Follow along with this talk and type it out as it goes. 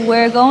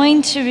We're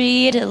going to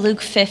read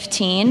Luke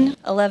 15,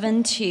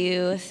 11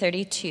 to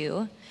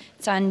 32.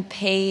 It's on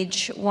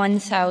page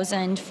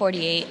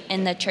 1048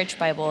 in the church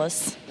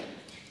Bibles.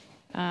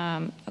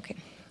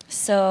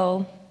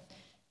 So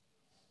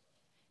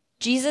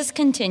Jesus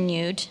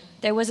continued,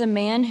 "There was a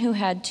man who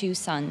had 2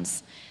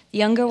 sons. The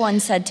younger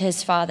one said to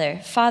his father,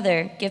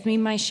 'Father, give me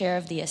my share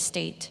of the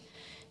estate.'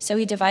 So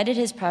he divided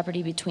his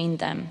property between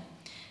them.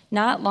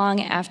 Not long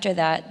after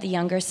that, the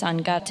younger son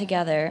got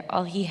together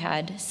all he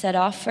had, set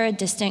off for a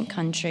distant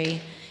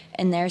country,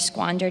 and there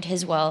squandered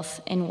his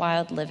wealth in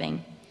wild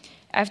living.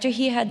 After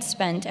he had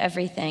spent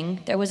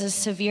everything, there was a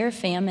severe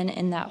famine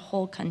in that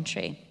whole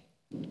country,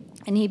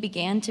 and he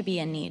began to be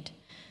in need.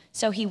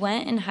 So he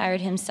went and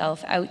hired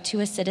himself out to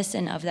a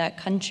citizen of that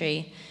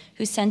country,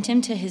 who sent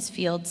him to his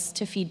fields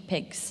to feed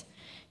pigs.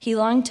 He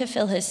longed to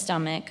fill his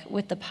stomach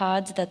with the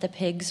pods that the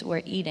pigs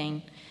were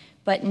eating,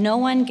 but no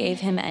one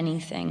gave him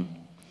anything.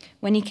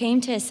 When he came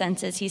to his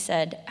senses, he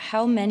said,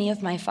 'How many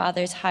of my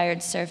father's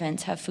hired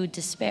servants have food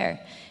to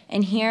spare,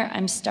 and here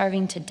I'm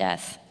starving to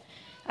death?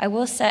 I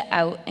will set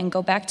out and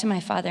go back to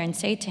my father and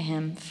say to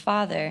him,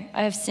 Father,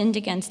 I have sinned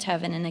against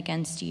heaven and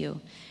against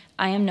you.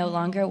 I am no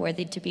longer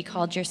worthy to be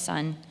called your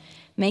son.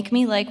 Make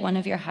me like one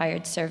of your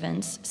hired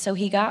servants.' So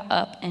he got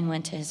up and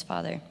went to his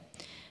father.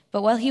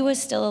 But while he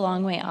was still a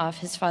long way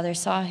off, his father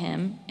saw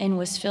him and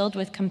was filled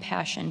with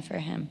compassion for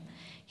him.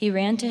 He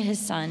ran to his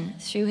son,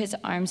 threw his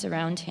arms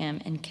around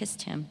him, and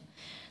kissed him.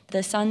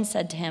 The son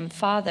said to him,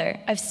 'Father,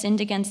 I've sinned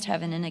against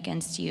heaven and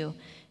against you.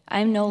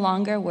 I am no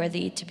longer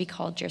worthy to be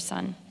called your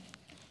son.'"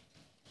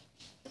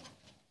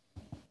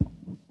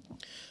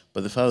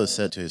 But the father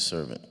said to his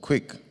servant,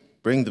 "Quick,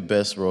 bring the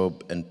best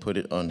robe and put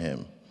it on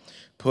him.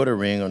 Put a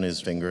ring on his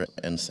finger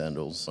and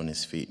sandals on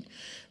his feet.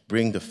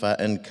 Bring the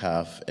fattened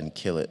calf and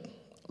kill it.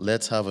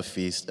 Let's have a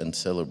feast and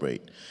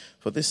celebrate.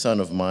 For this son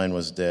of mine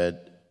was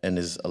dead and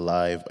is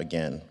alive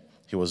again.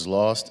 He was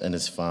lost and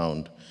is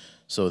found."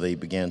 So they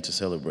began to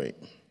celebrate.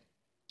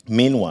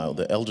 Meanwhile,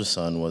 the elder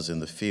son was in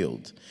the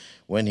field.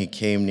 When he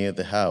came near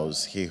the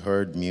house, he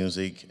heard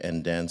music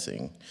and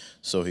dancing.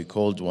 So he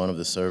called one of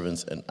the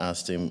servants and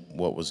asked him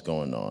what was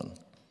going on.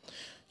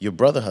 "Your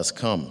brother has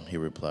come," he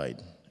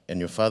replied, "and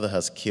your father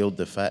has killed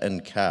the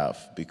fattened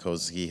calf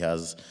because he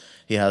has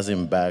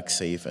him back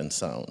safe and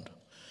sound."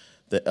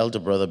 The elder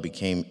brother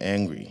became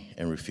angry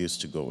and refused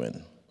to go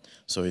in.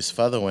 So his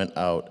father went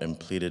out and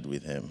pleaded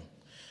with him.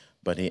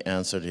 But he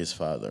answered his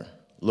father,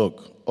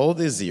 "Look, all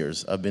these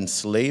years I've been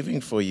slaving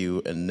for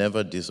you and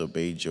never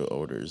disobeyed your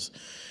orders.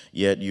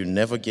 Yet you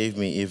never gave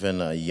me even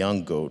a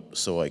young goat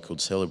so I could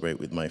celebrate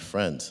with my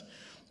friends.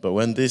 But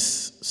when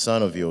this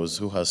son of yours,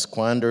 who has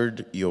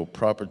squandered your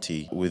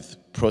property with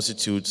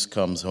prostitutes,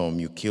 comes home,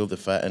 you kill the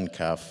fattened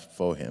calf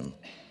for him."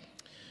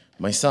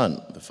 "My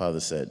son," the father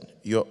said,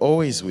 "you're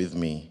always with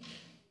me,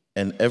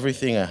 and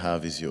everything I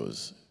have is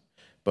yours.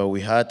 But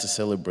we had to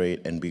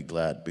celebrate and be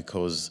glad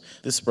because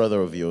this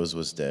brother of yours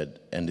was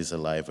dead and is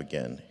alive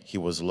again. He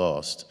was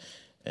lost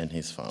and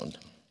he's found."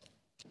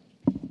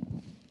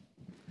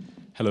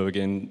 Hello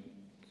again.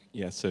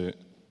 So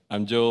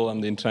I'm Joel. I'm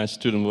the international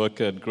student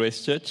worker at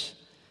Grace Church.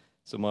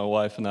 So my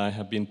wife and I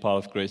have been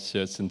part of Grace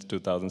Church since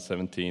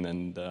 2017,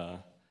 and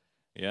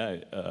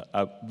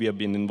we have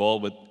been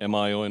involved with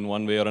MIO in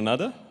one way or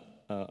another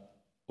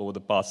over the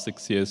past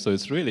 6 years. So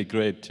it's really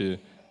great to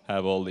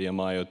have all the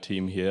MIO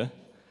team here.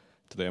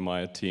 To the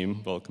MIO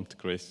team, welcome to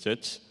Grace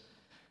Church.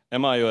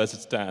 MIO, as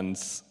it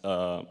stands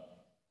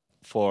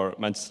for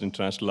Manchester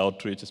International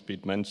Outreach, as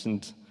Pete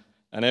mentioned.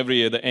 And every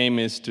year the aim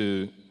is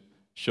to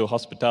show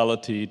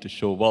hospitality, to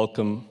show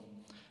welcome,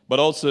 but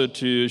also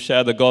to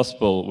share the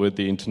gospel with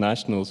the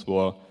internationals who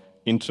are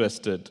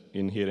interested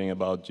in hearing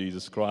about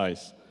Jesus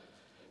Christ.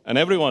 And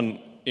everyone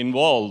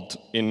involved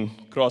in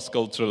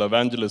cross-cultural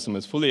evangelism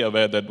is fully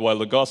aware that while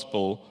the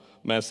gospel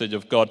message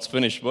of God's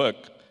finished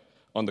work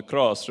on the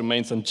cross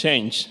remains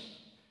unchanged,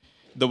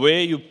 the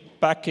way you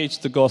package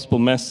the gospel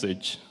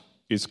message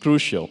is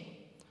crucial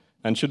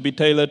and should be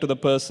tailored to the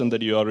person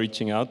that you are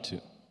reaching out to.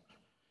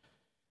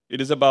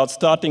 It is about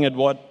starting at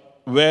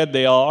where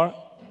they are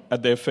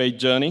at their faith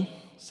journey,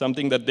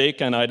 something that they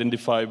can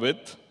identify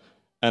with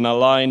and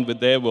align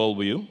with their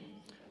worldview,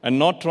 and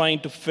not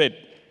trying to fit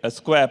a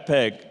square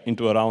peg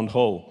into a round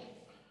hole.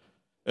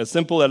 A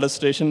simple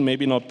illustration,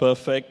 maybe not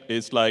perfect,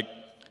 is like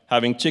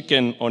having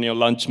chicken on your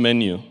lunch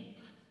menu.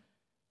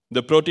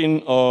 The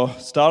protein or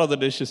star of the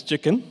dish is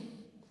chicken.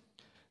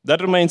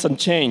 That remains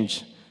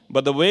unchanged,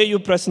 but the way you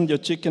present your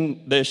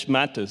chicken dish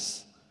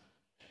matters.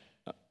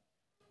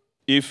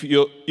 If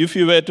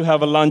you were to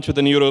have a lunch with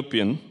an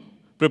European,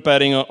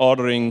 preparing or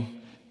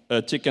ordering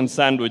a chicken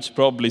sandwich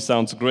probably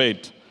sounds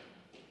great.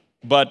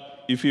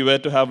 But if you were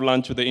to have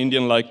lunch with an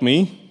Indian like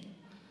me,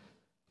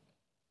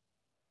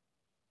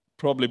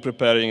 probably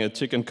preparing a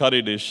chicken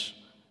curry dish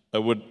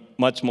would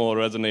much more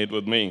resonate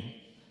with me.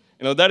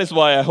 That is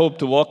why I hope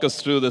to walk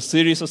us through the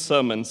series of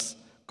sermons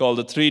called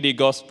the 3D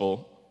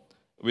Gospel,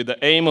 with the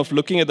aim of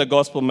looking at the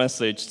gospel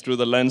message through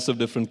the lens of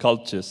different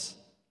cultures.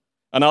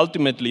 And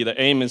ultimately,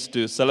 the aim is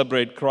to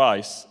celebrate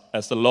Christ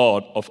as the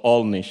Lord of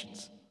all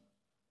nations.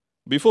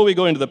 Before we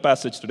go into the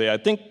passage today, I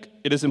think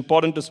it is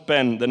important to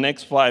spend the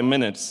next 5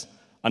 minutes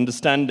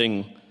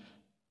understanding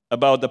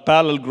about the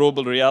parallel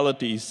global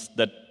realities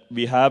that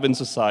we have in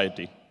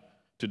society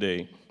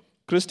today.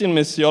 Christian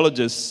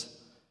missiologists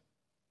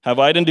have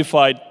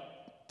identified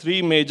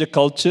 3 major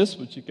cultures,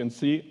 which you can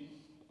see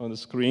on the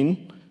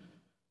screen.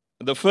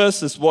 The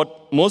first is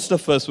what most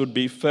of us would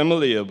be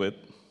familiar with,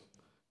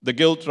 the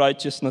guilt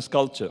righteousness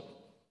culture,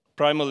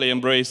 primarily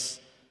embraced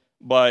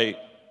by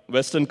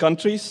Western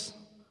countries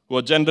who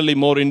are generally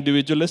more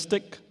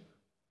individualistic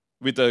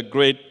with a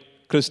great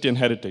Christian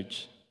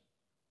heritage.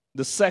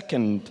 The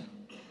second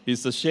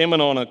is the shame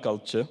and honor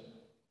culture,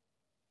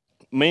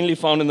 mainly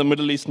found in the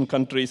Middle Eastern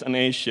countries and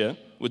Asia,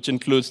 which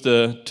includes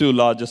the 2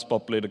 largest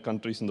populated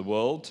countries in the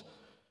world.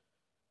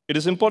 It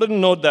is important to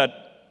note that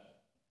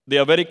they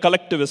are very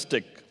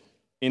collectivistic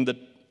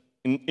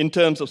in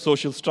terms of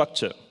social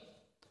structure.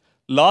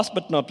 Last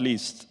but not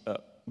least,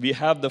 we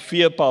have the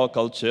fear power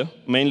culture,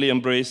 mainly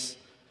embraced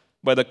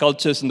by the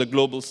cultures in the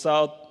global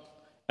south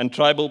and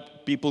tribal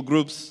people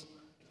groups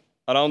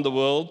around the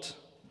world,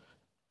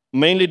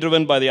 mainly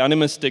driven by the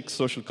animistic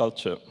social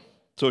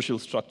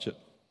structure.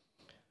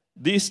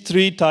 These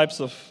 3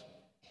 types of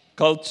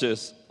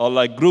cultures are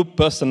like group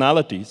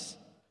personalities,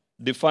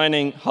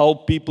 defining how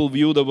people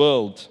view the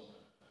world,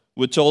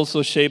 which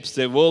also shapes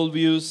their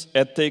worldviews,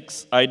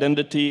 ethics,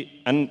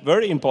 identity, and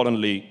very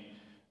importantly,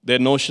 their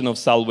notion of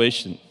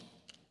salvation.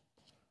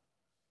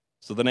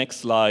 So the next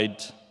slide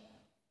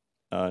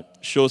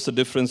shows the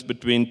difference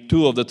between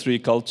 2 of the 3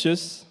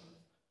 cultures.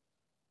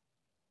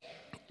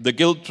 The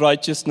guilt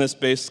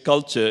righteousness-based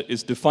culture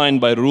is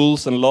defined by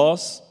rules and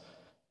laws,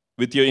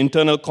 with your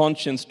internal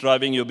conscience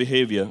driving your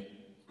behavior.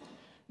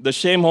 The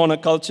shame honor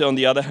culture, on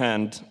the other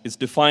hand, is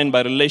defined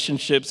by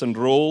relationships and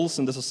roles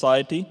in the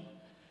society,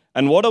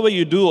 and whatever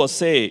you do or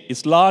say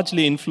is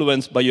largely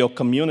influenced by your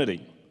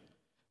community.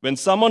 When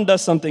someone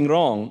does something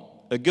wrong,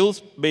 a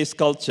guilt-based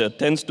culture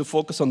tends to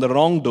focus on the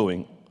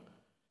wrongdoing,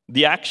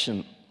 the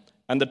action,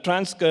 and the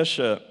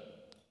transgressor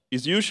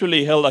is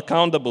usually held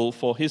accountable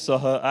for his or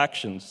her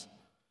actions,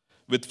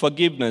 with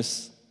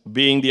forgiveness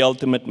being the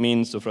ultimate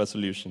means of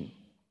resolution.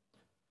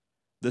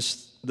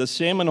 The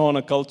shame and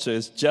honor culture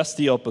is just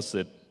the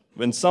opposite.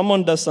 When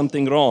someone does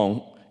something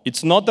wrong,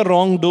 it's not the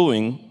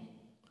wrongdoing,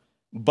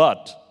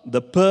 but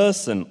the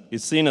person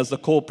is seen as the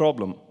core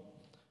problem,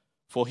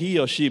 for he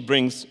or she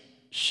brings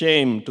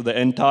shame to the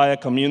entire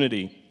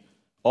community.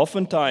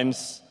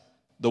 Oftentimes,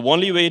 the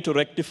only way to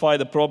rectify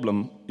the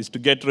problem is to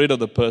get rid of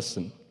the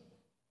person,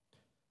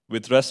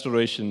 with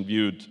restoration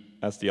viewed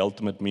as the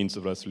ultimate means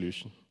of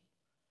resolution.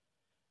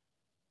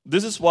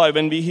 This is why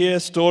when we hear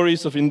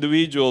stories of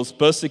individuals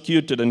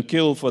persecuted and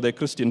killed for their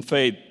Christian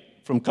faith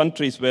from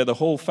countries where the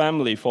whole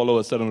family follow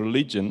a certain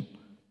religion,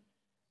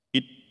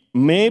 it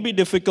may be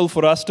difficult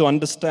for us to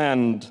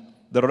understand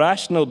the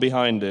rationale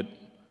behind it,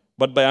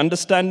 but by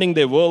understanding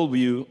their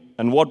worldview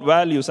and what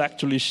values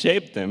actually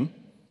shape them,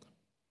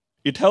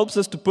 it helps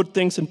us to put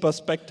things in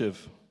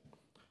perspective.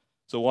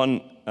 So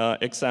one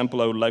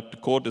example I would like to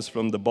quote is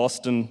from the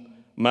Boston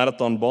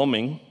Marathon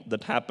bombing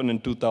that happened in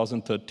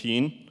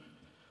 2013.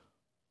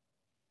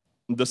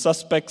 The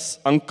suspect's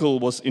uncle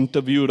was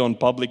interviewed on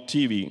public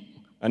TV,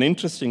 and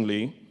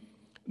interestingly,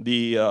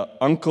 the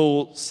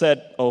uncle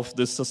said of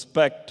the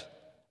suspect,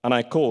 and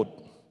I quote,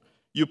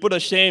 "You put a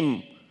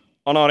shame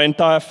on our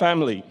entire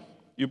family.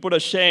 You put a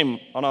shame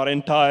on our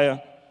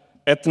entire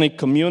ethnic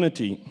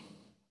community."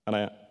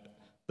 And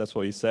that's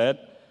what he said.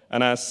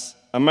 And as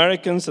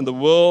Americans in the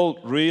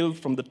world reel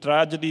from the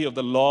tragedy of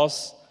the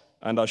loss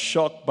and are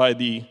shocked by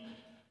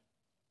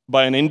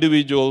an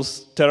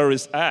individual's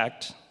terrorist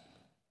act,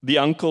 the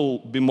uncle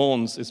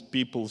bemoans his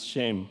people's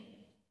shame.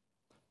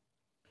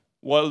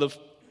 While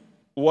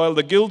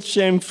the guilt,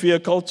 shame, fear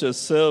cultures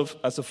serve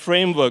as a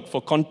framework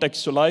for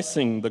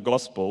contextualizing the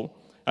gospel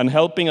and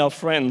helping our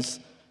friends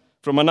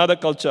from another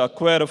culture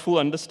acquire a full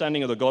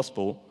understanding of the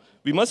gospel,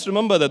 we must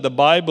remember that the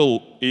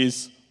Bible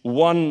is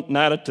one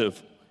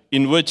narrative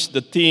in which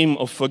the theme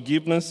of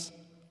forgiveness,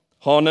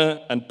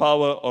 honor, and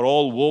power are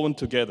all woven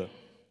together.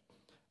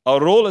 Our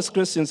role as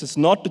Christians is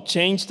not to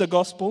change the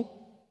gospel,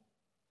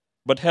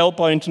 but help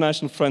our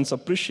international friends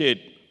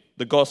appreciate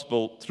the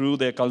gospel through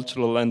their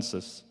cultural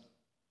lenses.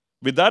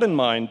 With that in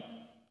mind,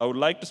 I would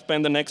like to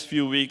spend the next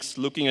few weeks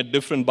looking at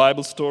different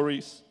Bible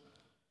stories,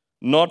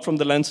 not from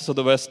the lenses of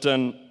the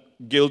Western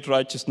guilt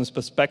righteousness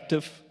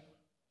perspective,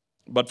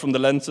 but from the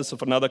lenses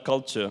of another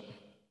culture.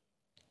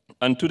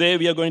 And today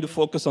we are going to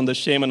focus on the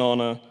shame and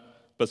honor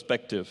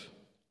perspective.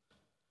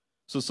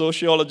 So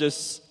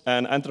sociologists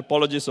and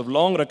anthropologists have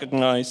long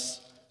recognized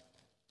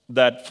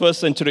that first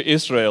century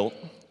Israel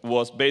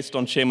was based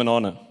on shame and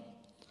honor.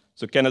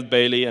 So Kenneth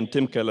Bailey and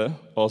Tim Keller,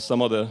 or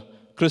some of the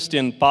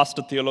Christian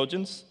pastor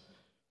theologians,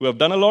 who have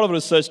done a lot of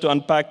research to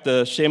unpack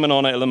the shame and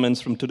honor elements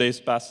from today's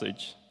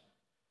passage.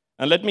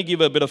 And let me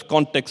give a bit of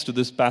context to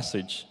this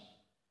passage.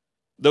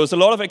 There was a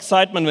lot of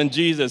excitement when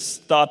Jesus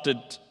started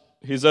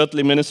his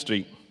earthly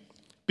ministry.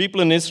 People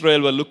in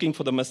Israel were looking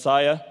for the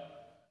Messiah,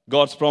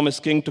 God's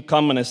promised king, to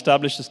come and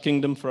establish his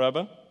kingdom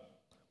forever.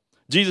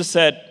 Jesus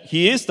said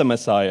he is the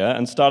Messiah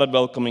and started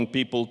welcoming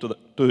people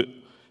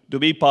to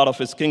be part of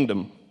his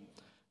kingdom.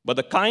 But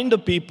the kind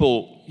of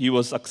people he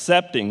was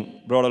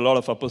accepting brought a lot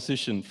of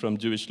opposition from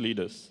Jewish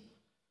leaders.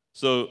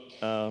 So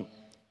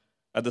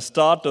at the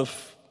start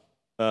of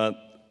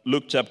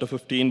Luke chapter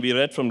 15, we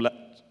read from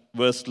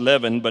verse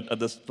 11, but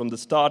from the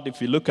start,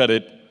 if you look at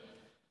it,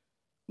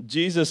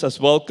 Jesus has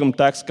welcomed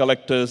tax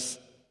collectors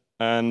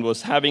and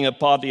was having a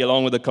party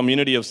along with a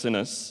community of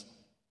sinners.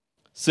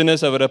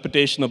 Sinners have a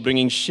reputation of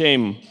bringing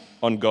shame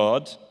on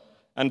God,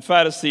 and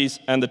Pharisees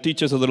and the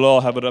teachers of the law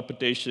have a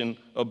reputation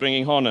of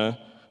bringing honor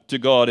to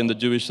God in the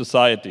Jewish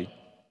society.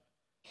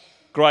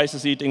 Christ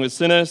is eating with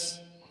sinners,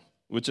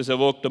 which has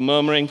evoked a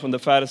murmuring from the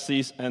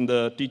Pharisees and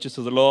the teachers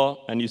of the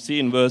law. And you see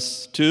in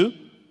verse 2,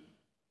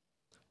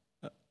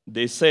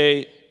 they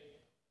say,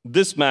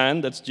 this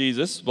man, that's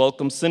Jesus,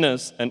 welcomes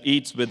sinners and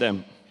eats with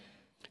them.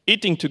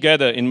 Eating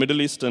together in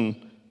Middle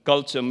Eastern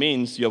culture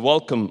means you're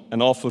welcome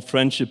and offer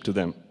friendship to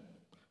them.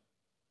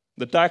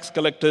 The tax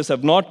collectors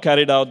have not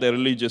carried out their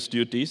religious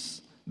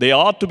duties. They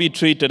are to be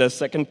treated as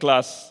second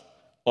class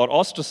or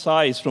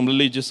ostracized from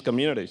religious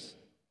communities.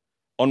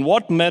 On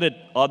what merit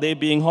are they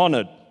being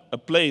honored a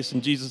place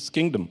in Jesus'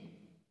 kingdom?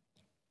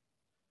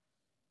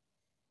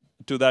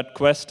 To that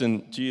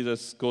question,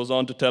 Jesus goes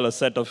on to tell a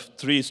set of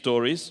 3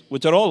 stories,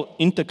 which are all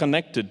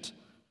interconnected,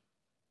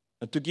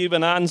 to give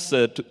an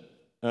answer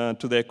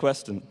to their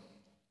question.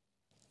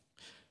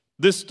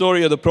 This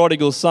story of the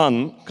prodigal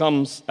son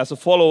comes as a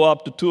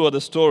follow-up to 2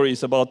 other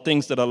stories about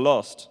things that are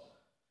lost.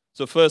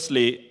 So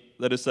firstly,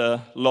 there is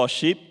a lost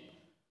sheep,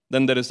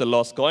 then there is a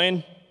lost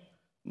coin,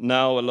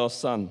 now a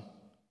lost son.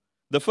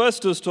 The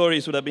first 2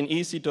 stories would have been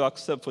easy to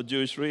accept for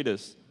Jewish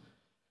readers.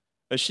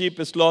 A sheep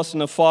is lost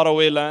in a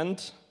faraway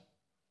land,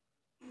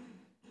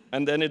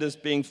 and then it is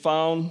being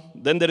found.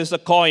 Then there is a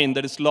coin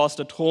that is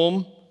lost at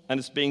home and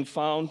is being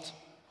found.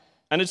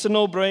 And it's a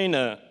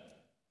no-brainer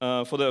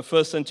for the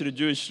first century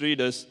Jewish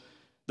readers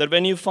that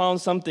when you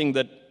found something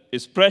that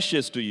is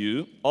precious to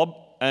you,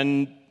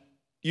 and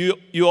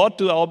you ought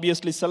to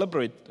obviously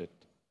celebrate it.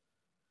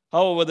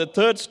 However, the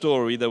third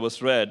story that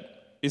was read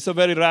is a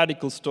very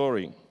radical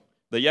story.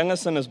 The younger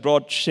son has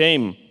brought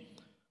shame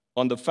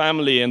on the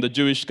family and the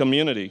Jewish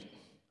community.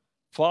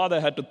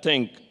 Father had to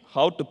think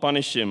how to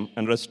punish him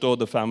and restore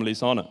the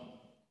family's honor.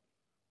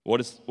 What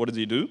does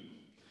he do?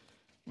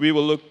 We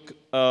will look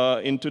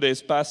in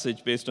today's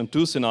passage based on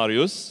 2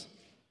 scenarios.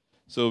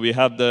 So we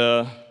have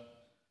to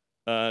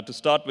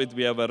start with,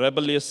 we have a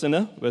rebellious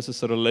sinner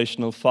versus a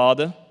relational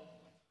father.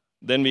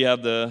 Then we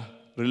have the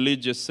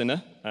religious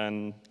sinner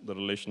and the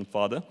relational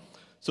father.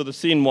 So the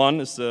scene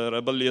 1 is the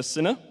rebellious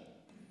sinner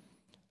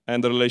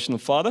and the relational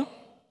father.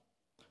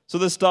 So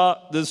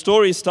the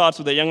story starts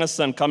with the younger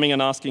son coming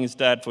and asking his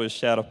dad for his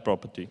share of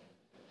property.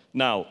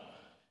 Now,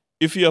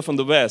 if you are from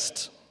the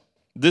West,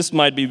 this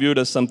might be viewed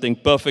as something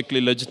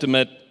perfectly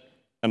legitimate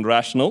and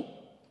rational,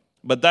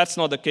 but that's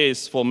not the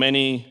case for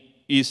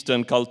many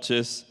Eastern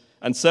cultures,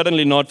 and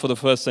certainly not for the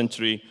first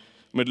century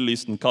Middle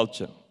Eastern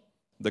culture.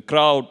 The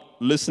crowd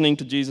listening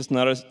to Jesus'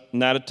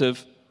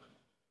 narrative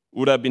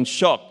would have been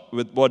shocked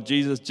with what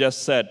Jesus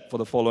just said for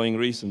the following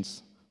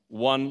reasons.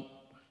 1,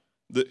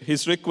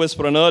 his request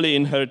for an early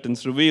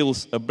inheritance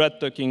reveals a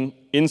breathtaking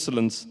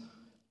insolence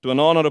to an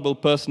honorable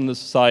person in the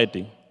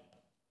society.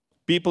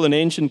 People in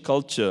ancient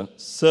culture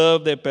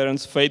serve their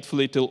parents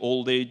faithfully till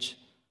old age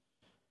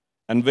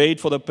and wait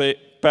for the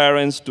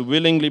parents to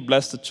willingly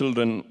bless the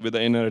children with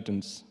the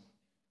inheritance.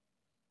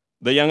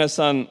 The younger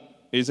son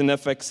is in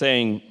effect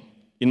saying,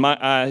 in my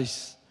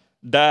eyes,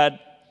 Dad,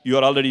 you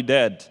are already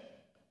dead.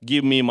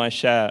 Give me my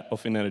share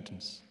of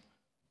inheritance.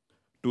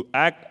 To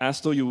act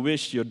as though you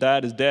wish your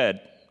dad is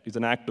dead is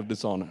an act of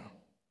dishonor.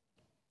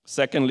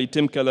 Secondly,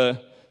 Tim Keller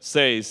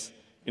says,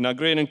 in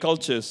agrarian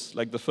cultures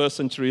like the first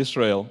century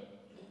Israel,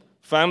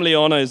 family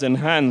honor is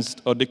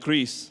enhanced or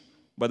decreased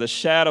by the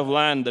share of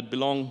land that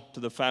belonged to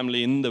the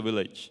family in the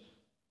village.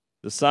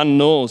 The son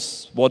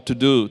knows what to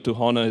do to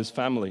honor his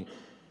family.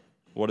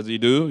 What does he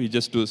do? He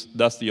just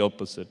does the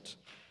opposite.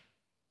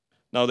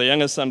 Now, the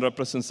younger son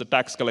represents the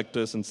tax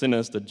collectors and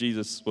sinners that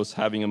Jesus was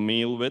having a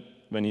meal with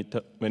when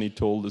he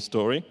told the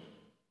story.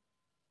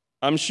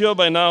 I'm sure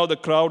by now the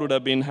crowd would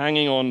have been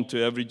hanging on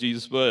to every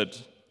Jesus word.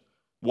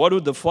 What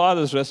would the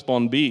father's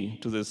response be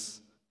to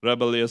this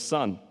rebellious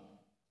son?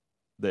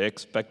 The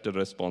expected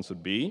response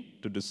would be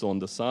to disown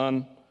the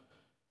son,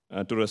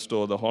 to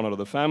restore the honor of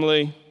the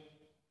family.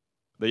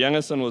 The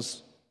younger son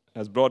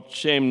has brought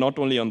shame not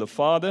only on the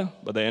father,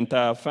 but the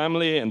entire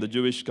family and the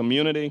Jewish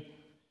community.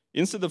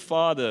 Instead, the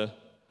father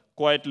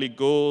quietly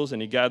goes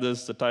and he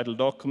gathers the title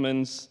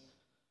documents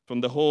from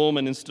the home,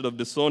 and instead of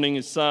disowning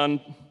his son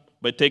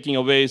by taking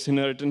away his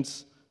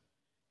inheritance,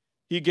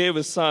 he gave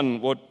his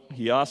son what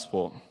he asked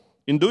for.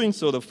 In doing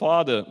so, the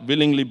father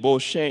willingly bore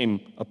shame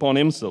upon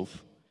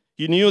himself.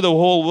 He knew the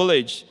whole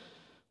village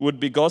would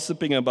be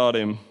gossiping about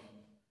him,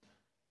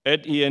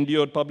 yet he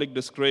endured public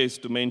disgrace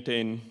to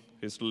maintain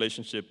his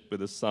relationship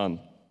with his son.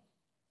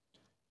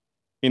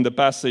 In the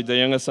passage, the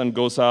younger son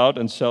goes out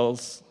and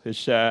sells his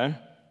share.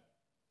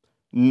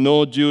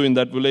 No Jew in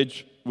that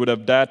village would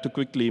have dared to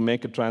quickly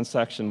make a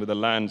transaction with a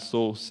land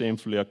so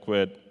shamefully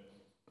acquired.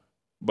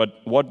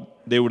 But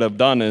what they would have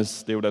done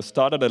is they would have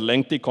started a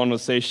lengthy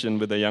conversation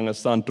with the younger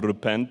son to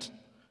repent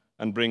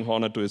and bring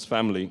honor to his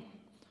family.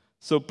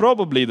 So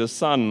probably the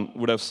son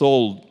would have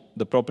sold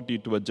the property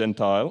to a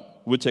Gentile,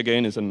 which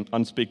again is an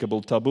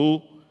unspeakable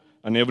taboo,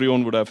 and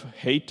everyone would have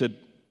hated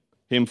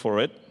him for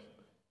it.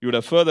 He would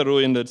have further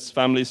ruined his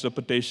family's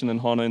reputation and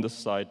honor in the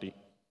society.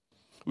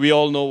 We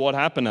all know what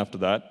happened after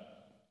that.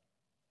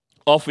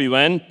 Off he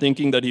went,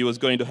 thinking that he was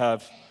going to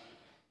have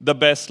the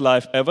best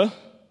life ever.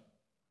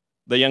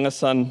 The younger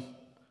son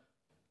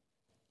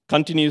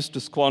continues to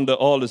squander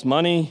all his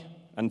money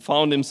and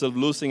found himself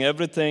losing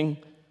everything.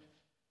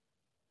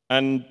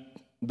 And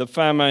the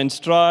famine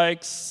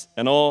strikes,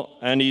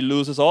 and he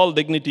loses all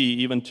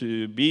dignity even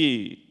to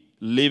be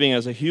living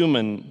as a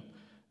human,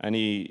 and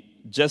he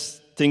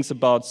just thinks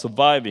about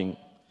surviving.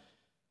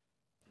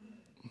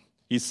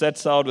 He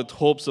sets out with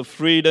hopes of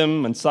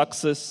freedom and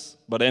success,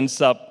 but ends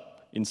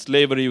up in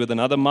slavery with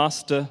another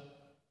master,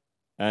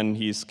 and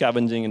he's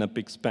scavenging in a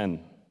pig's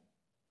pen.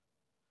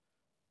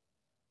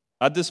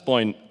 At this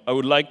point, I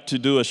would like to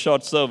do a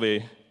short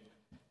survey.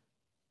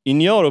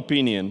 In your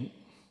opinion,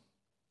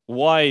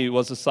 why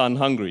was the son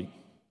hungry?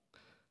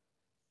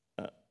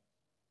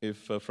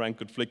 If Frank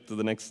could flick to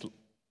the next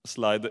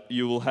slide,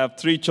 you will have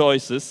three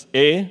choices.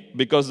 A,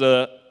 because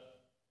the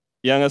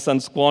younger son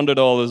squandered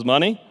all his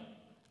money.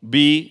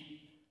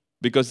 B,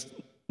 because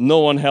no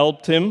one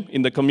helped him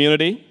in the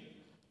community.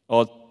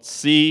 Or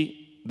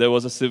C, there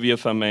was a severe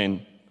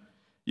famine.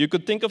 You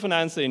could think of an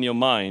answer in your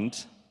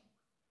mind.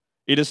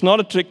 It is not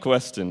a trick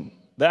question.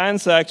 The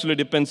answer actually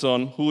depends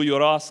on who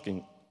you're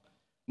asking.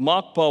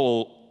 Mark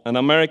Powell, an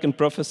American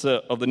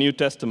professor of the New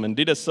Testament,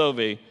 did a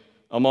survey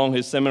among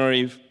his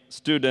seminary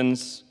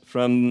students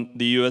from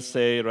the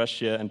USA,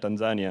 Russia, and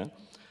Tanzania.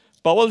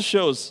 Powell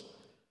shows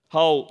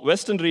how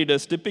Western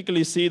readers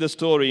typically see the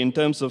story in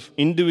terms of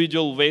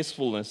individual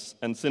wastefulness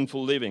and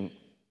sinful living.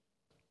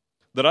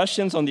 The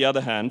Russians, on the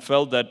other hand,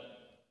 felt that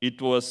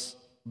it was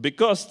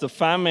because the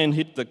famine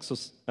hit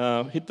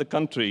the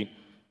country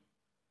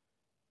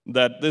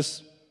that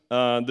this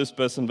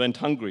person went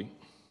hungry.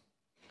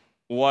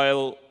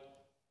 While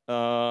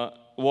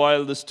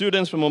the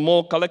students from a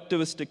more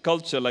collectivistic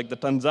culture, like the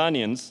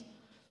Tanzanians,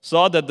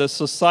 saw that the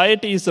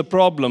society is a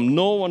problem,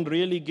 no one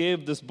really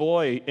gave this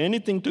boy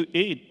anything to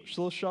eat.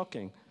 So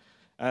shocking.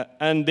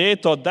 And they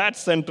thought that's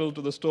central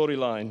to the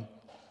storyline.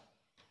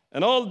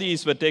 And all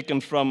these were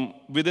taken from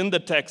within the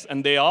text,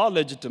 and they are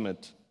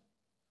legitimate.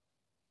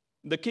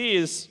 The key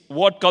is,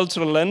 what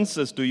cultural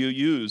lenses do you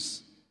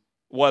use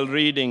while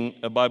reading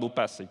a Bible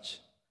passage?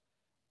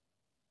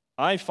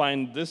 I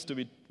find this to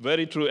be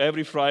very true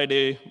every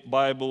Friday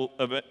Bible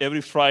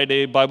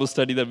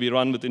study that we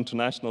run with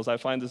internationals. I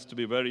find this to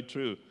be very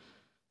true.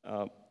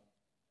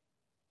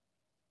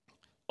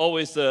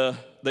 Always the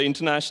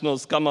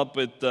internationals come up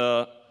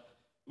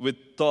with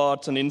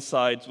thoughts and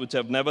insights which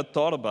I've never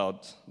thought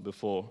about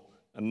before,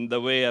 and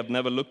the way I've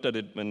never looked at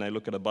it when I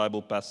look at a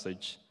Bible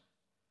passage.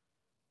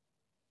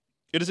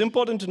 It is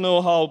important to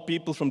know how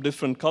people from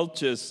different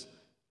cultures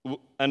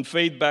and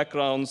faith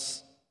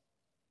backgrounds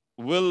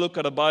will look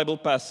at a Bible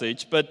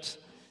passage, but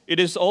it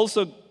is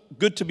also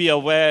good to be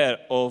aware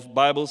of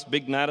Bible's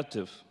big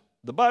narrative.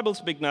 The Bible's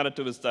big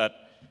narrative is that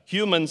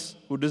humans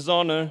who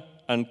dishonor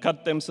and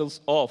cut themselves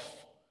off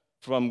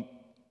from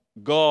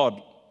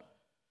God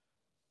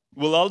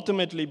will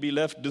ultimately be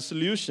left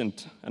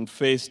disillusioned and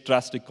face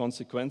drastic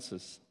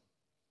consequences.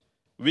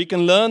 We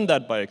can learn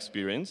that by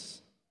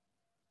experience,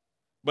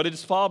 but it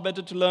is far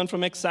better to learn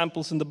from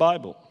examples in the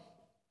Bible.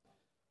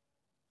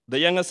 The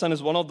younger son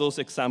is one of those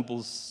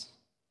examples.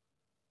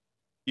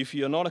 If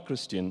you're not a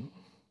Christian,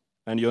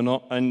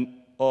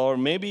 or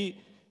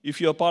maybe if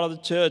you're part of the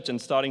church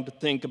and starting to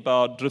think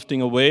about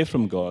drifting away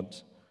from God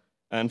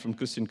and from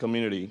Christian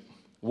community,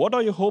 what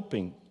are you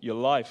hoping your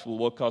life will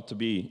work out to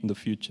be in the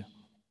future?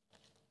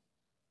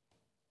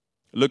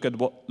 Look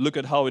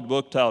at how it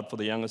worked out for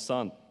the younger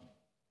son.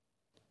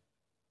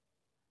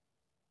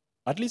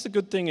 At least a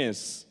good thing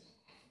is,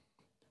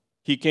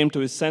 he came to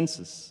his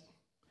senses.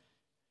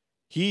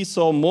 He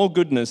saw more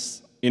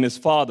goodness in his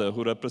father,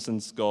 who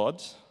represents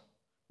God,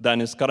 than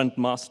his current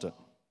master.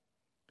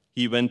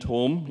 He went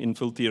home in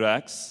filthy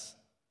rags,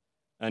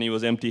 and he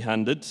was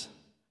empty-handed.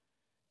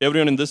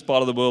 Everyone in this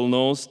part of the world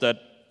knows that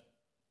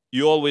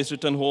you always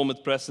return home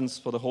with presents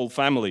for the whole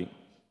family.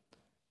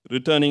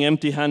 Returning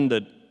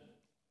empty-handed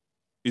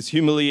is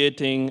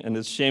humiliating and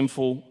is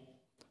shameful.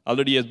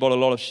 Already he has brought a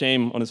lot of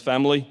shame on his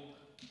family.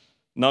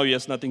 Now he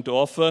has nothing to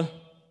offer,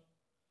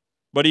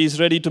 but he is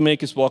ready to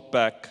make his walk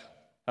back,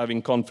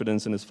 having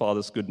confidence in his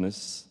father's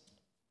goodness.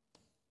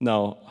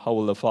 Now, how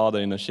will the father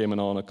in a shame and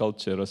honor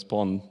culture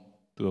respond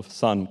to a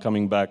son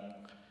coming back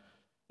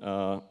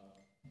who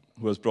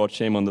has brought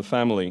shame on the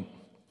family?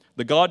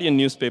 The Guardian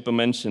newspaper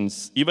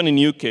mentions, even in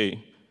UK,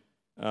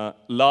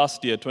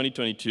 last year,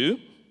 2022,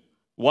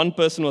 one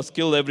person was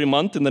killed every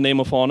month in the name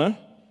of honor.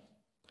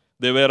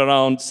 There were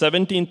around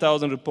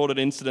 17,000 reported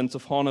incidents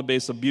of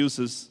honor-based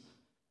abuses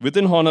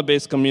within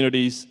honor-based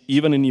communities,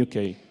 even in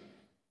UK.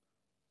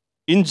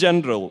 In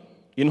general,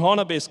 in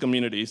honor-based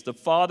communities, the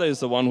father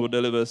is the one who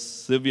delivers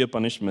severe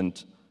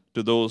punishment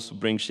to those who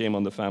bring shame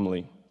on the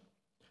family.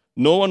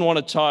 No one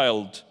wants a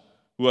child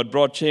who had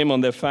brought shame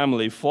on their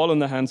family fall in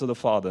the hands of the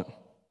father.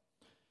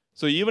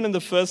 So even in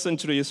the first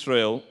century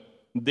Israel,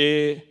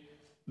 there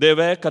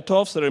were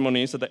cut-off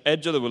ceremonies at the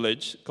edge of the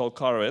village called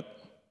Karet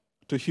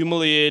to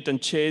humiliate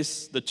and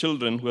chase the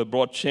children who had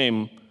brought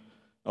shame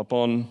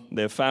upon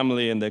their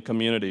family and their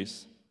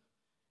communities.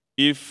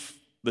 If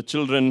the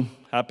children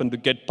happen to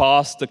get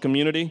past the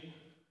community,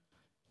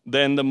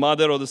 then the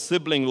mother or the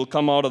sibling will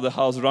come out of the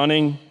house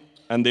running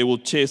and they will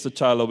chase the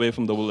child away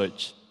from the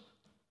village.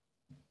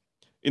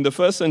 In the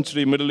first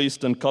century Middle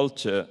Eastern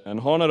culture, an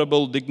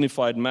honorable,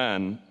 dignified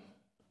man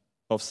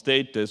of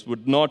status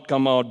would not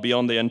come out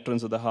beyond the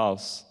entrance of the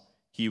house.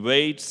 He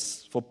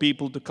waits for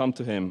people to come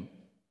to him,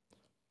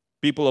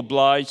 people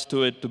obliged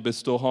to it to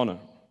bestow honor.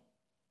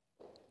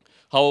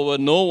 However,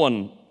 no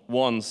one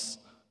wants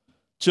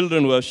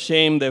children who have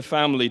shamed their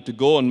family to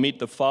go and meet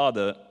the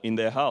father in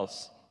their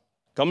house.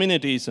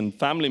 Communities and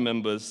family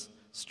members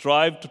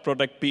strive to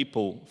protect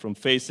people from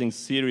facing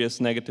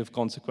serious negative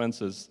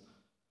consequences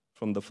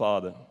from the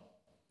father.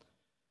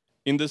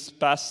 In this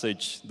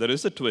passage, there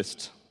is a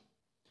twist.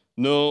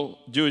 No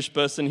Jewish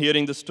person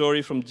hearing the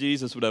story from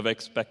Jesus would have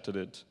expected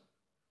it.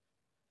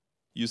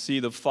 You see,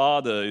 the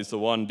father is the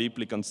one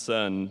deeply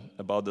concerned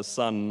about the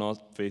son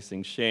not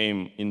facing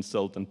shame,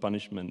 insult, and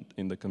punishment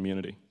in the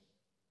community.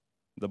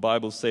 The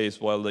Bible says,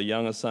 while the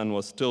younger son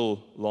was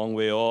still a long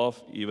way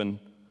off, even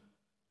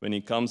when he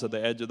comes at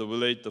the edge of the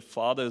village, the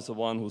father is the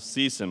one who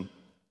sees him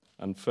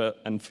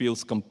and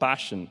feels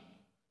compassion,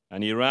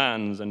 and he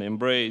runs and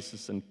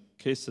embraces and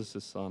kisses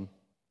his son.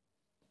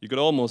 You could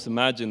almost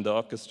imagine the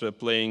orchestra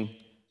playing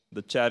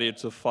the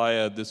Chariots of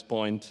Fire at this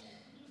point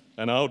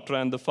and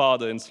outran the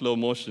father in slow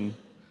motion,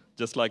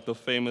 just like the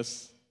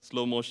famous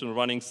slow motion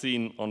running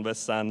scene on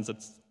West Sands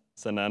at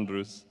St.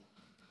 Andrews.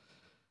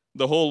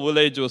 The whole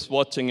village was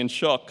watching in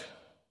shock.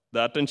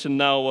 The attention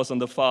now was on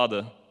the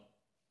father.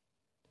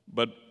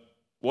 But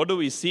what do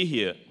we see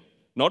here?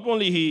 Not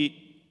only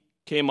he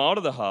came out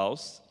of the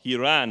house, he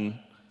ran,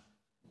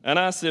 and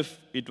as if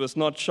it was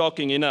not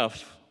shocking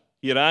enough,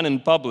 he ran in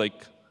public,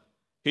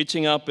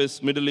 hitching up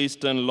his Middle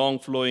Eastern long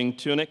flowing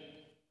tunic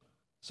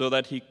so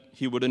that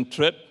he wouldn't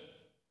trip.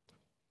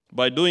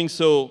 By doing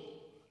so,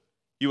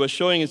 he was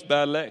showing his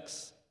bare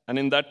legs. And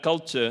in that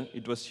culture,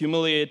 it was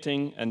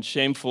humiliating and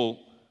shameful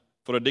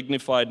for a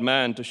dignified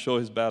man to show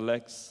his bare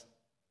legs.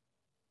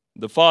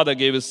 The father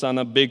gave his son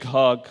a big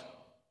hug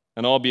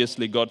and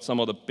obviously got some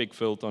of the pig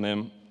filth on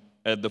him.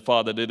 And the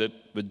father did it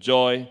with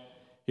joy.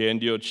 He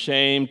endured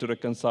shame to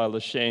reconcile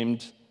the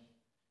shamed.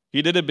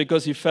 He did it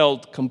because he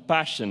felt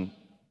compassion.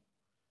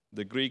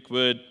 The Greek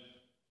word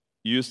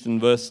used in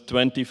verse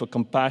 20 for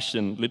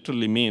compassion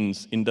literally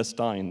means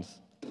intestines.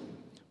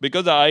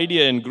 Because the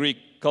idea in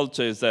Greek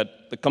culture is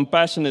that the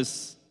compassion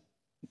is,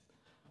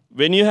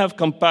 when you have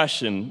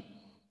compassion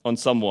on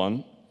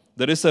someone,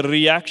 there is a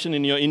reaction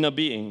in your inner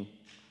being,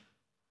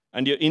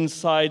 and your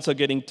insides are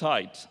getting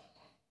tight.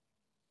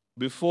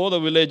 Before the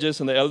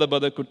villagers and the elder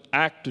brother could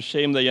act to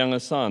shame the younger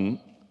son,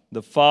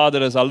 the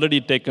father has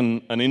already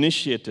taken an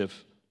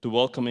initiative to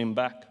welcome him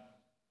back.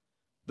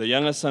 The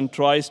younger son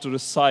tries to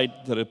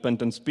recite the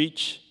repentant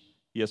speech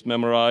he has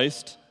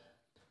memorized.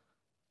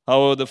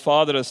 However, the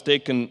father has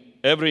taken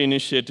every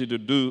initiative to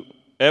do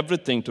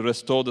everything to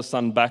restore the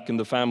son back in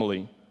the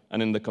family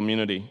and in the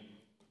community.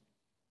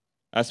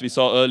 As we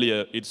saw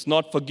earlier, it's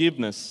not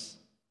forgiveness,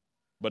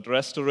 but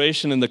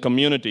restoration in the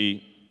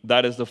community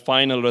that is the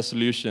final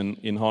resolution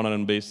in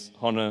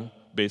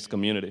honor-based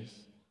communities.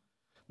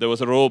 There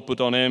was a robe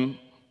put on him,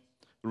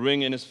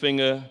 ring in his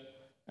finger,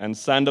 and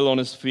sandal on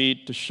his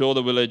feet to show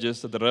the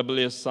villagers that the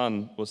rebellious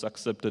son was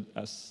accepted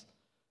as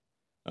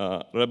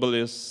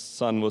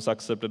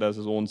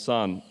his own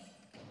son.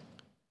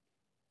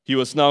 He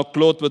was now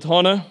clothed with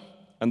honor,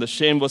 and the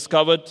shame was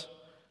covered.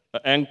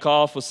 An young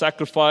calf was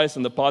sacrificed,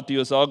 and the party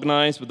was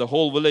organized with the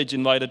whole village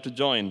invited to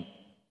join.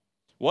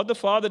 What the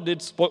father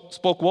did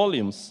spoke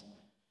volumes.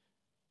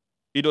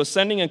 It was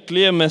sending a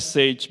clear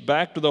message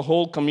back to the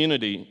whole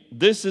community.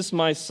 This is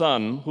my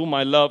son, whom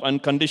I love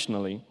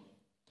unconditionally.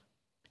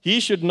 He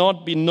should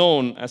not be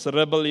known as a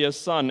rebellious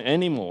son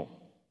anymore.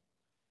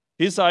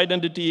 His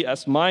identity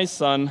as my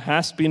son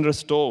has been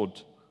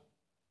restored.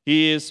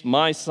 He is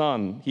my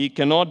son. He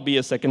cannot be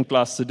a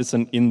second-class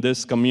citizen in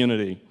this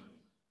community.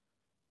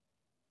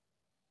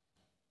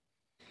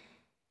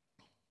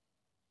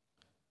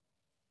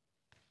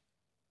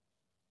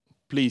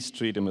 Please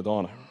treat him with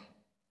honor.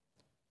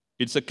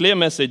 It's a clear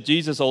message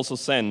Jesus also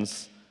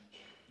sends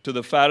to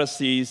the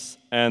Pharisees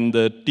and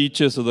the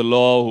teachers of the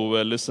law who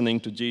were listening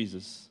to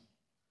Jesus.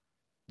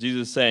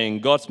 Jesus is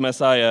saying, God's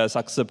Messiah has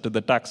accepted the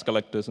tax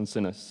collectors and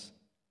sinners.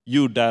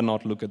 You dare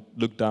not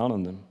look down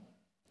on them.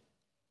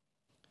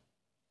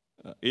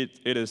 It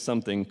is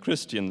something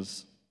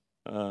Christians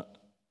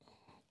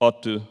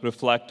ought to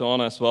reflect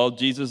on as well.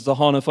 Jesus is the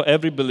honor for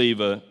every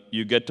believer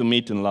you get to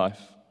meet in life.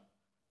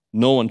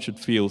 no one should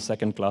feel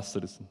second-class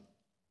citizen.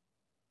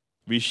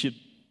 We should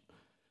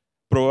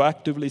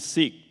proactively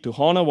seek to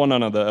honor one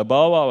another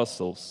above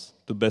ourselves,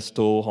 to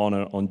bestow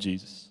honor on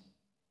Jesus.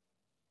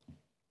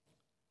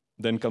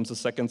 Then comes the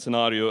second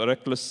scenario, a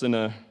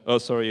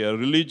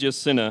religious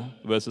sinner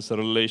versus a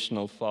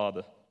relational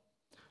father.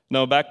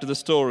 Now back to the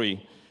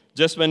story.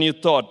 Just when you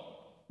thought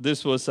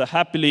this was a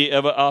happily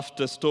ever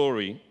after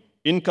story,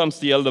 in comes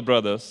the elder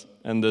brothers,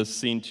 and there's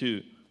scene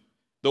 2.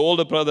 The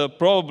older brother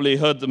probably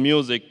heard the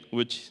music,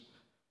 which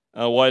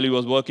while he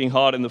was working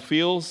hard in the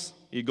fields,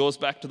 he goes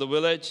back to the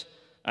village,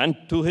 and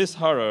to his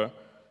horror,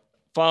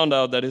 found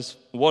out that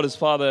what his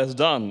father has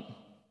done.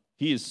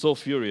 He is so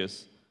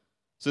furious.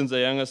 Since the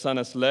younger son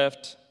has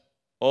left,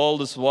 all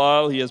this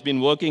while he has been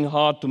working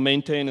hard to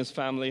maintain his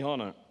family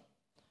honor.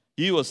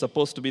 He was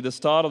supposed to be the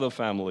star of the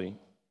family,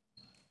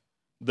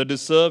 the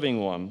deserving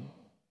one.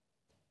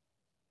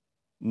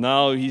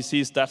 Now he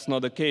sees that's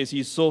not the case.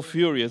 He's so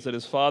furious that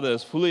his father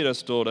has fully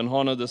restored and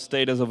honored the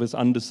status of his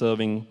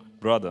undeserving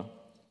brother.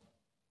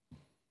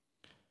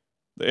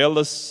 The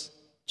eldest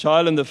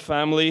child in the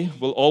family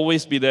will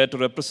always be there to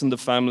represent the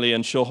family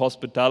and show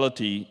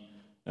hospitality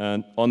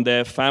on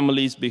their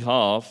family's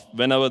behalf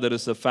whenever there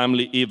is a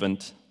family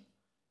event.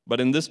 But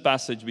in this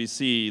passage, we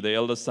see the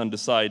eldest son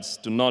decides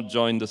to not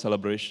join the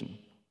celebration.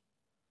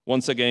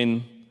 Once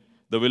again,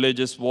 the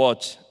villagers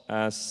watch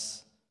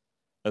as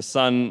a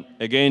son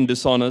again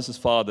dishonors his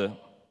father.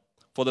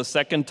 For the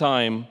second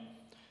time,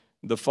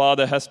 the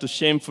father has to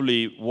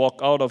shamefully walk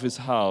out of his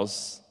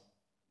house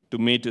to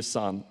meet his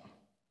son.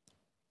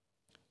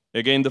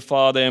 Again, the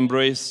father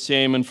embraced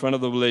shame in front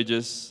of the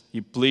villagers.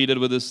 He pleaded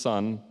with his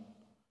son.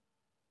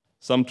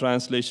 Some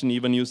translation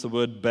even use the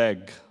word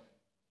beg.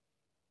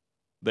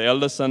 The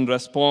elder son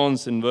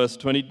responds in verse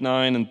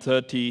 29 and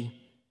 30.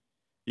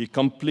 He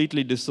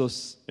completely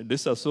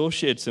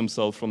disassociates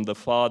himself from the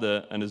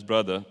father and his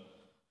brother.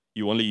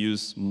 You only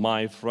use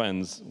my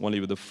friends. Only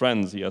with the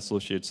friends he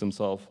associates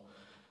himself.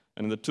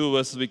 And in the 2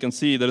 verses we can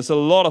see there is a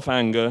lot of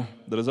anger,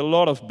 there is a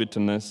lot of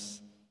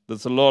bitterness,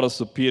 there's a lot of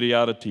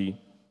superiority,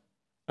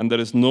 and there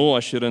is no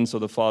assurance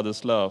of the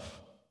father's love.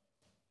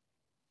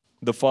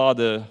 The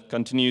father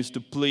continues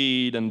to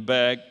plead and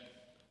beg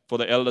for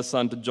the elder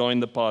son to join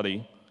the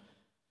party.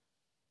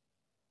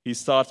 He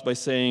starts by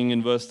saying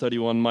in verse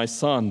 31, "My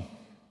son."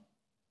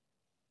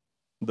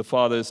 The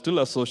father is still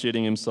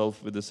associating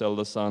himself with his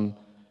elder son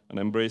and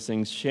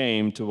embracing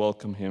shame to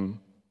welcome him.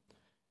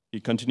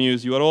 He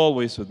continues, "You are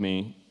always with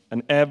me,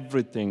 and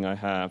everything I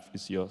have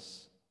is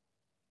yours."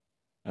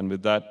 And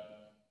with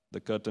that, the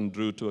curtain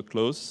drew to a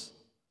close.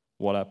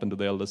 What happened to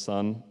the elder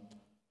son?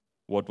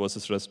 What was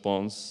his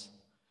response?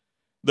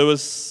 There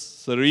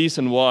was a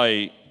reason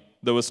why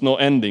there was no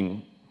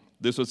ending.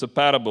 This was a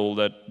parable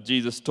that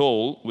Jesus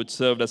told, which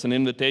served as an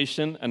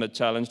invitation and a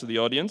challenge to the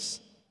audience.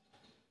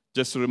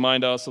 Just to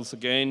remind ourselves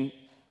again,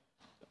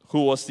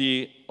 who was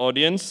the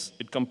audience?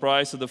 It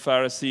comprised of the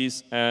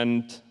Pharisees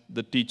and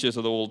the teachers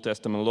of the Old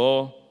Testament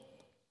law.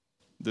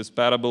 This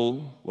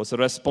parable was a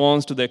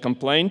response to their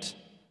complaint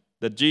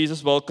that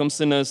Jesus welcomes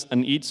sinners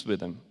and eats with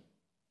them.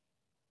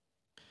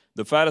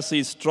 The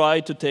Pharisees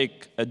tried to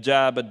take a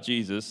jab at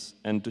Jesus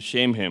and to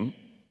shame him,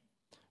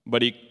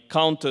 but he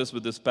counters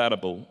with this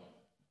parable.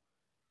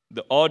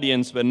 The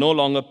audience were no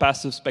longer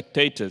passive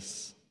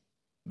spectators.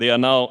 They are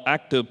now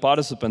active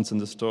participants in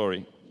the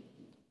story.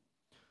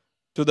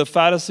 To the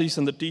Pharisees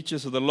and the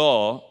teachers of the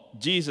law,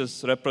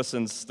 Jesus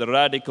represents the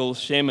radical,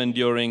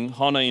 shame-enduring,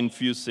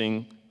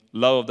 honor-infusing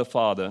love of the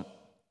Father.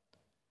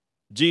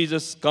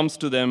 Jesus comes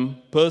to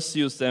them,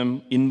 pursues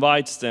them,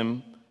 invites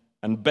them,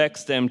 and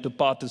begs them to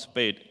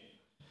participate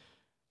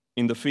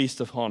in the feast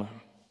of honor.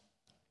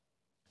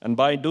 And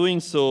by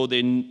doing so,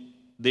 they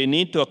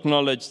need to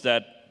acknowledge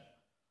that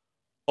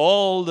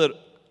all the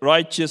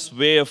righteous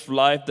way of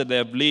life that they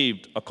have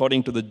lived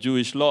according to the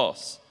Jewish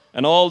laws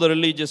and all the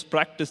religious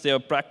practice they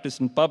have practiced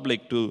in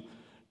public to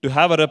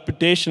have a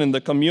reputation in the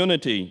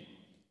community,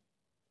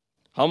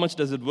 how much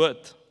does it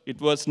worth? It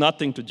worth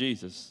nothing to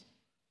Jesus.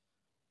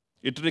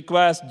 It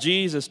requires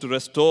Jesus to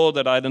restore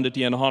that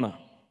identity and honor.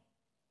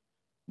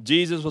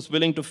 Jesus was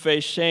willing to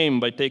face shame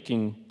by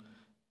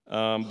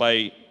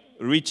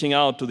reaching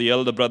out to the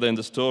elder brother in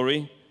the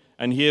story.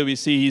 And here we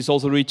see he's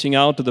also reaching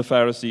out to the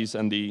Pharisees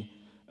and the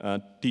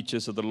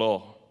teachers of the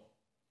law.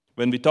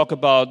 When we talk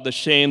about the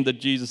shame that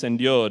Jesus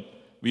endured,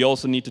 we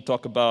also need to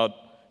talk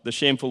about the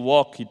shameful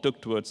walk he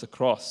took towards the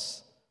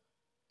cross.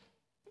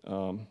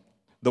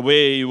 The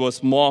way he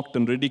was mocked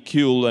and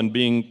ridiculed and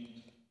being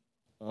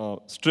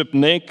stripped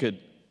naked,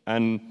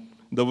 and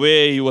the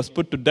way he was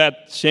put to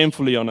death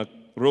shamefully on a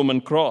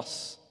Roman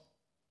cross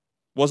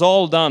was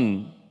all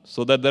done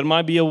so that there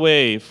might be a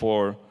way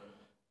for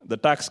the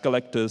tax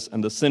collectors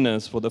and the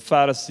sinners, for the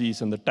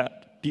Pharisees and the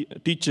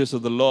teachers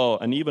of the law,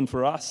 and even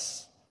for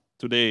us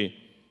today,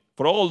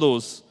 for all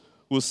those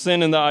who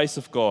sin in the eyes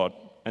of God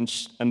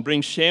and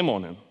bring shame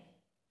on him.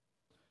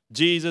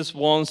 Jesus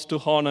wants to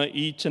honor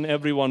each and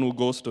everyone who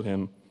goes to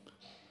him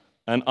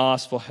and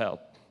asks for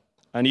help.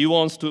 And he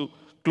wants to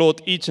clothe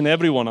each and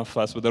every one of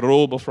us with a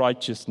robe of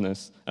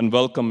righteousness and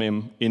welcome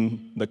him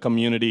in the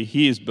community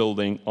he is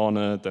building on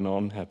earth and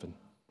on heaven.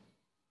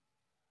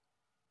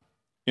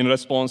 In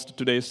response to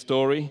today's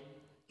story,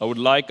 I would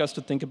like us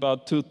to think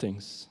about two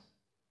things.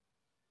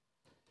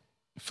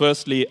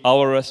 Firstly,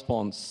 our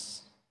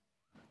response.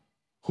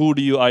 Who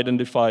do you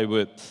identify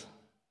with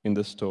in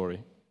this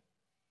story?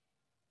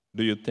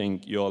 Do you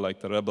think you're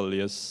like the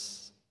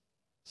rebellious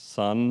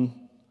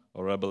son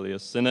or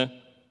rebellious sinner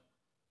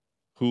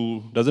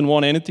who doesn't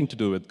want anything to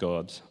do with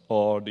God?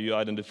 Or do you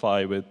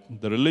identify with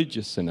the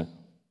religious sinner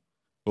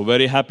who are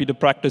very happy to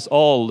practice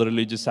all the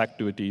religious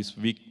activities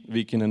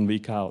week in and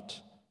week out?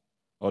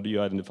 Or do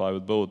you identify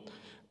with both?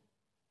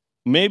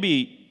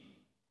 Maybe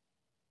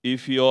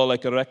if you're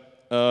like a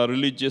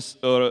religious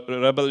or a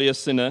rebellious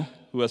sinner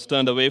who has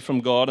turned away from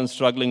God and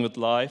struggling with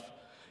life,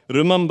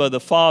 remember the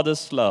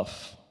Father's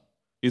love,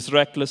 his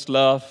reckless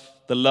love,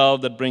 the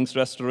love that brings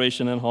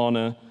restoration and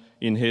honor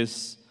in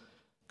his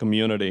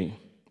community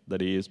that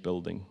he is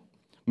building.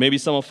 Maybe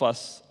some of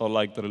us are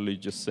like the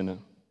religious sinner.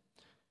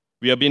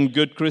 We have been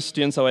good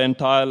Christians our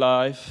entire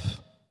life,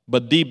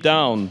 but deep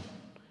down,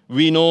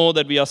 we know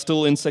that we are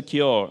still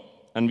insecure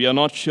and we are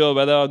not sure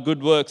whether our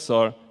good works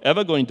are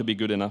ever going to be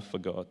good enough for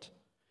God.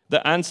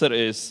 The answer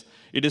is,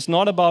 it is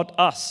not about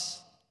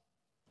us.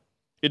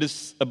 It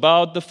is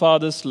about the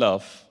Father's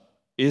love,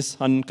 his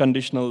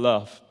unconditional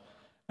love,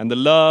 and the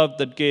love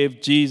that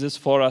gave Jesus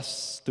for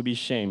us to be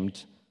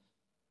shamed,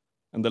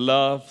 and the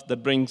love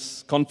that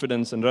brings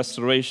confidence and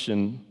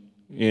restoration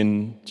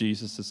in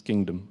Jesus'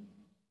 kingdom.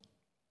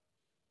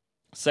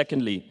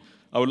 Secondly,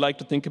 I would like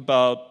us to think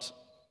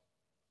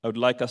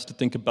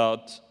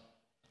about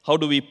how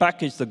do we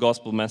package the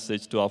gospel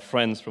message to our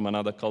friends from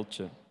another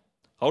culture?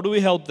 How do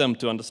we help them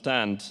to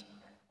understand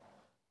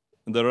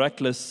the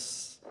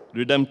reckless,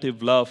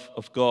 redemptive love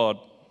of God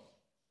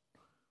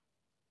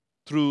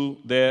through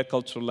their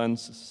cultural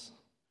lenses?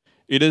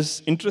 It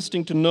is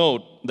interesting to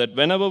note that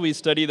whenever we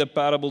study the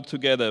parable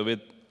together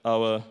with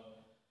our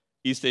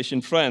East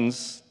Asian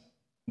friends,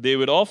 they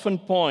would often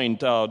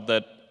point out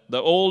that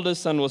the older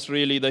son was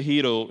really the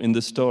hero in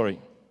the story.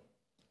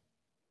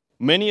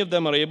 Many of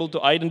them are able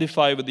to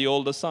identify with the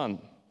older son.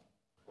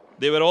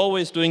 They were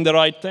always doing the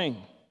right thing.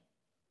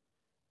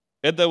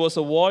 Yet there was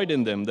a void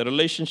in them. The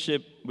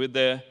relationship with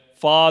their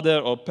father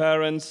or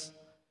parents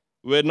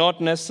were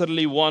not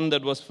necessarily one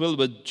that was filled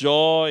with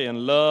joy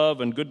and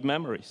love and good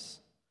memories.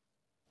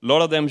 A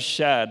lot of them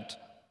shared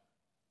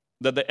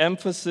that the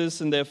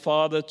emphasis in their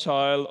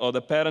father-child or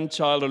the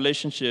parent-child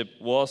relationship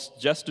was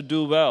just to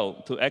do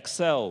well, to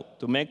excel,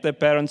 to make their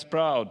parents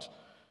proud,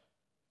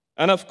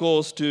 and of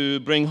course, to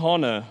bring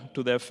honor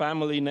to their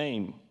family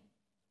name.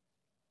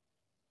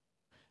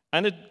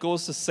 And it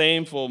goes the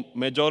same for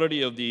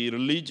majority of the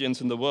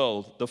religions in the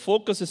world. The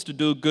focus is to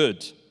do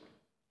good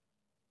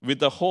with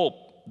the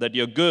hope that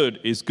your good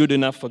is good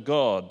enough for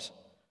God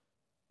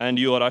and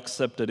you are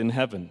accepted in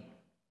heaven.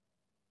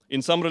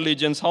 In some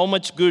religions, how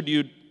much good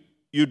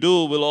you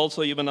do will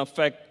also even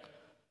affect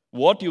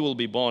what you will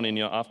be born in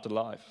your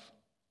afterlife.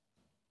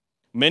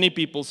 Many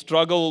people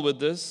struggle with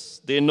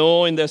this. They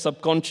know in their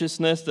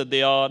subconsciousness that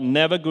they are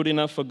never good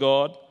enough for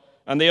God,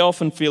 and they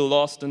often feel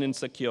lost and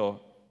insecure.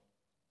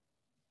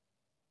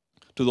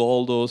 To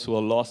all those who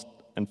are lost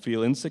and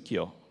feel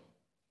insecure,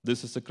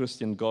 this is the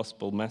Christian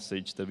gospel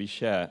message that we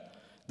share,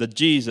 that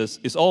Jesus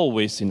is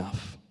always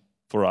enough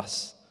for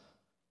us.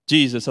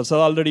 Jesus has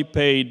already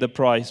paid the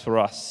price for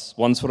us,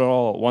 once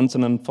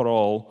and for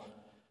all.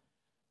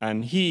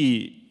 And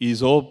he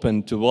is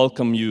open to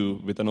welcome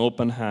you with an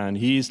open hand.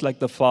 He is like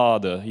the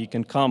Father. He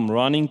can come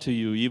running to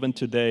you even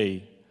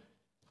today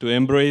to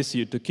embrace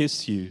you, to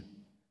kiss you,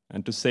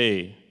 and to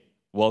say,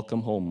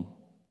 welcome home.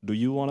 Do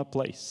you want a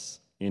place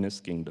in his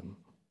kingdom?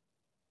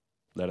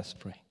 Let us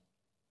pray.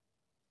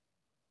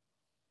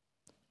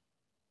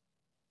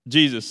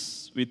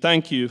 Jesus, we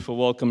thank you for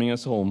welcoming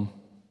us home.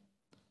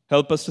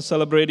 Help us to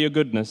celebrate your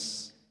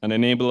goodness and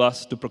enable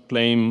us to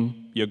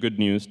proclaim your good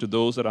news to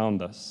those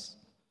around us,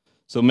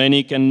 so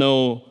many can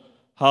know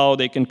how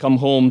they can come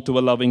home to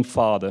a loving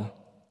Father.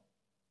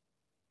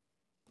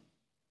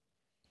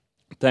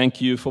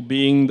 Thank you for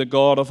being the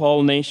God of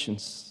all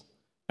nations,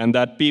 and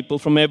that people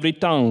from every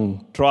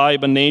tongue,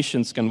 tribe, and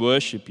nations can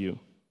worship you.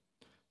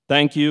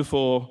 Thank you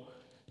for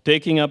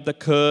taking up the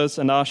curse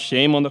and our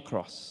shame on the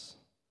cross,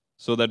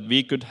 so that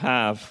we could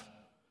have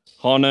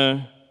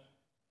honor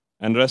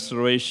and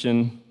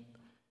restoration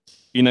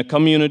in a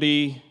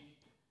community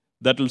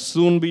that will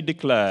soon be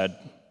declared,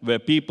 where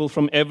people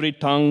from every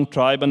tongue,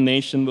 tribe, and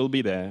nation will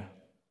be there,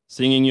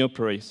 singing your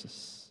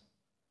praises.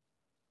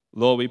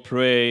 Lord, we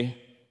pray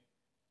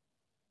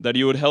that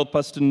you would help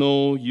us to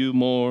know you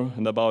more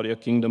and about your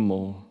kingdom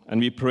more.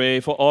 And we pray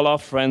for all our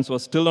friends who are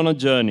still on a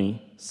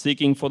journey,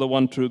 seeking for the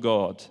one true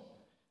God.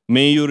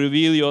 May you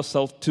reveal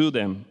yourself to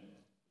them,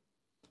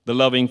 the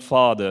loving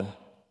Father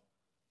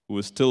who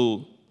is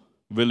still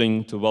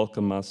willing to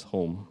welcome us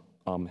home.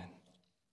 Amen.